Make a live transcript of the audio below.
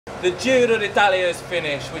The Giro d'Italia is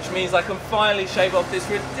finished, which means I can finally shave off this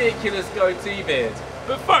ridiculous goatee beard.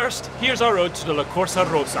 But first, here's our road to the La Corsa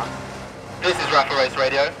Rosa. This is Rapha Race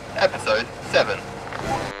Radio, episode 7.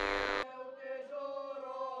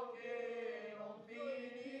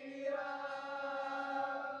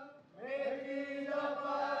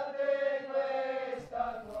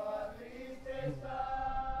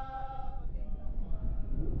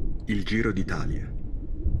 Il Giro d'Italia.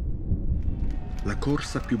 La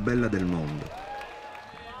corsa più bella del mondo.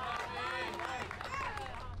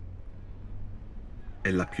 È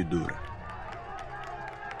la più dura.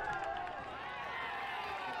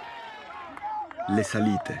 Le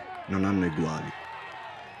salite non hanno eguali.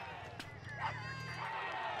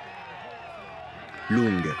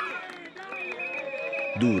 Lunghe,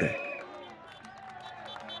 dure,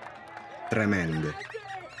 tremende.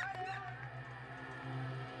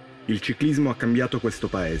 Il ciclismo ha cambiato questo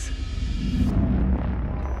paese.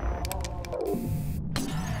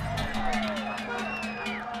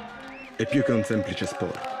 È più che un semplice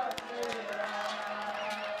sport.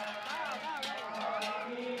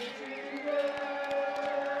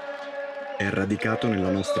 È radicato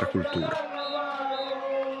nella nostra cultura.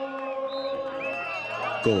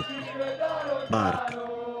 Coppi, barche,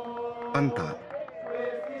 pantani.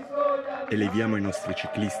 Eleviamo i nostri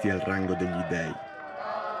ciclisti al rango degli dei.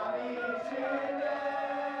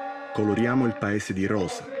 Coloriamo il paese di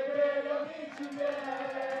rosa.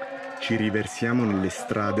 Ci riversiamo nelle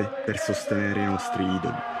strade per sostenere i nostri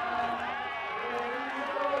idoli.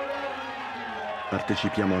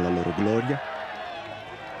 Partecipiamo alla loro gloria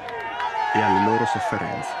e alle loro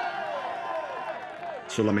sofferenze.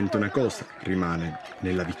 Solamente una cosa rimane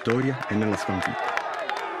nella vittoria e nella sconfitta: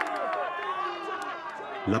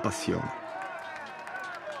 la passione.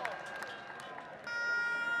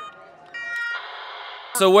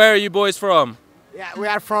 So where are you boys from? Yeah, we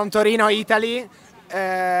are from Torino, Italy.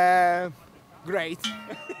 Great.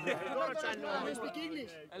 You speak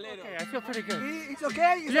English? Okay, I feel pretty good. It's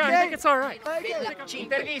okay? It's Yeah, okay? I think it's alright.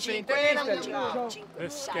 Interdici.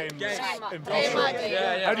 This game's impossible.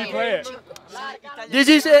 How do you play it? This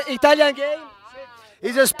is an Italian game.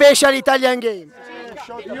 It's a special Italian game.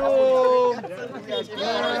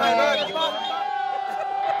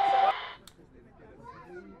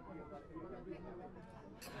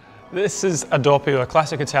 This is a doppio, a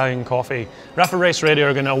classic Italian coffee. Rapha Race Radio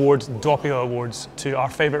are going to award doppio awards to our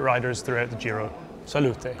favourite riders throughout the Giro.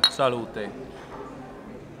 Salute. Salute.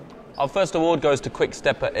 Our first award goes to quick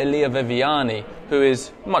stepper Elia Viviani, who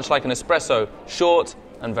is much like an espresso, short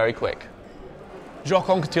and very quick. Jacques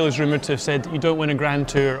Anquetil is rumoured to have said you don't win a Grand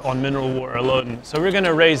Tour on mineral water alone. So we're going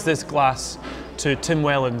to raise this glass to Tim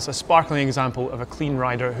Wellens, a sparkling example of a clean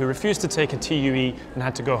rider who refused to take a TUE and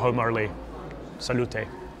had to go home early. Salute.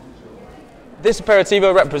 This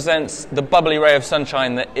aperitivo represents the bubbly ray of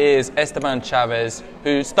sunshine that is Esteban Chavez,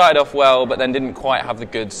 who started off well but then didn't quite have the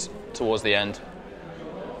goods towards the end.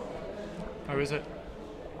 How is it?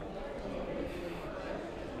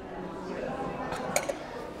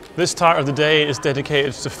 This tart of the day is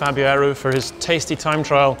dedicated to Fabiaro for his tasty time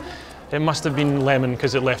trial. It must have been lemon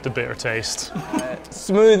because it left a bitter taste.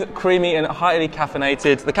 Smooth, creamy and highly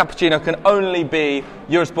caffeinated. The cappuccino can only be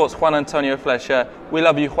Eurosport's Juan Antonio Flecha. We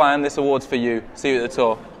love you, Juan. This award's for you. See you at the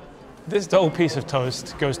tour. This dull piece of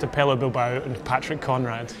toast goes to Pello Bilbao and Patrick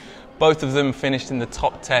Conrad. Both of them finished in the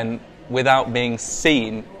top 10 without being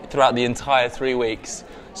seen throughout the entire 3 weeks.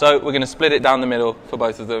 So we're going to split it down the middle for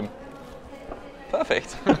both of them.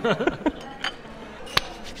 Perfect.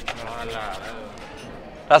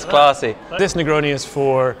 That's classy. This Negroni is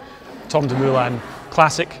for Tom Dumoulin.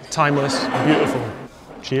 Classic, timeless, beautiful.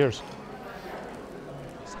 Cheers.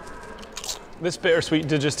 This bittersweet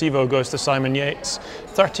digestivo goes to Simon Yates.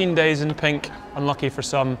 13 days in pink, unlucky for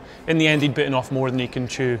some. In the end, he'd bitten off more than he can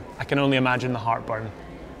chew. I can only imagine the heartburn.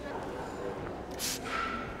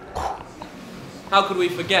 How could we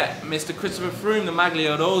forget Mr. Christopher Froome, the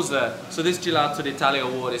Maglia Rosa? So this Gelato d'Italia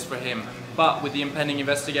award is for him. But with the impending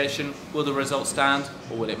investigation, will the result stand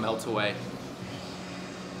or will it melt away?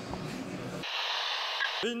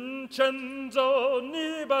 Vincenzo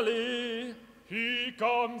Nibali, he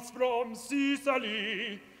comes from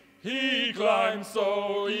Sicily. He climbs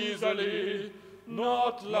so easily,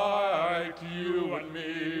 not like you and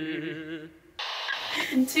me.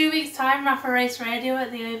 In 2 weeks' time, Rapha Race Radio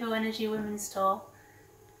at the OVO Energy Women's Tour.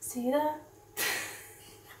 See you there.